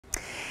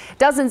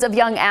Dozens of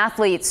young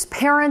athletes,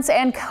 parents,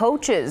 and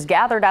coaches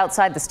gathered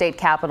outside the state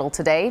capitol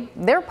today.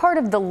 They're part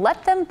of the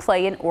Let Them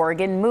Play in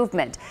Oregon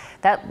movement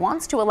that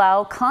wants to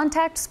allow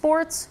contact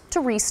sports to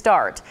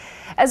restart.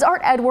 As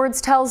Art Edwards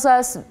tells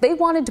us, they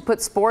wanted to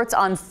put sports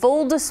on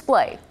full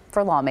display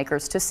for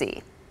lawmakers to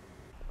see.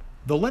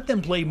 The Let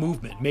Them Play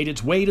movement made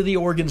its way to the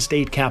Oregon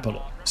State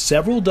Capitol.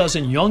 Several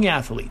dozen young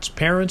athletes,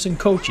 parents, and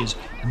coaches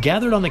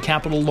gathered on the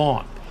Capitol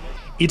lawn.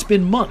 It's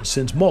been months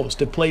since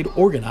most have played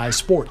organized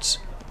sports.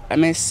 I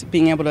miss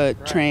being able to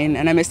train,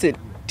 and I miss the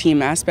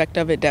team aspect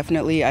of it,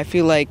 definitely. I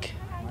feel like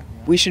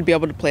we should be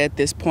able to play at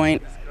this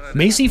point.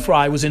 Macy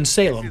Fry was in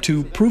Salem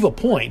to prove a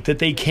point that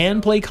they can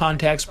play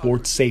contact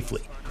sports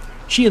safely.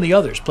 She and the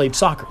others played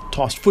soccer,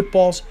 tossed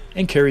footballs,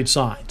 and carried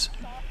signs.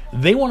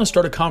 They want to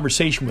start a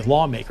conversation with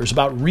lawmakers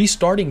about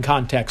restarting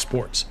contact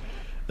sports.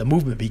 The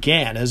movement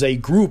began as a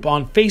group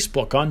on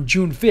Facebook on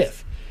June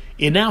 5th.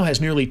 It now has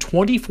nearly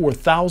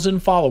 24,000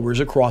 followers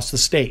across the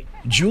state.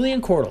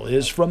 Julian Cordell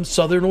is from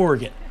Southern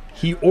Oregon.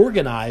 He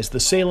organized the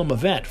Salem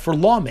event for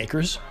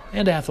lawmakers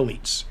and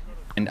athletes.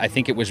 And I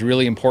think it was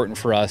really important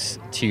for us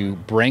to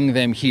bring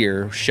them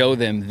here, show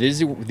them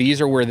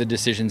these are where the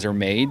decisions are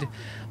made,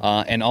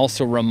 and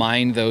also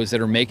remind those that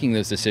are making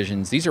those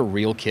decisions, these are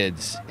real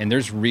kids, and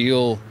there's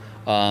real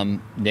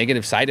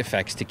negative side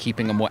effects to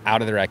keeping them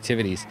out of their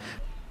activities.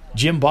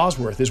 Jim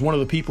Bosworth is one of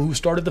the people who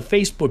started the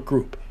Facebook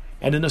group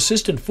and an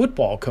assistant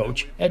football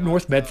coach at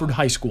North Medford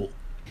High School.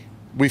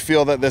 We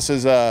feel that this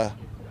is a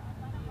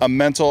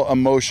mental,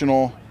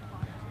 emotional,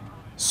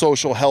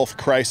 social health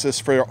crisis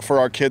for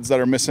our kids that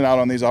are missing out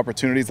on these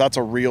opportunities. That's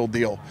a real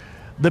deal.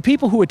 The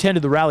people who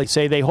attended the rally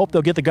say they hope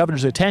they'll get the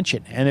governor's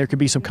attention and there could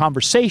be some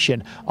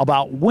conversation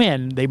about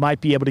when they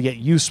might be able to get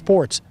youth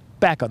sports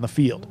back on the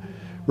field.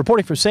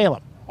 Reporting for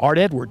Salem, Art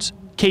Edwards,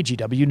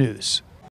 KGW News.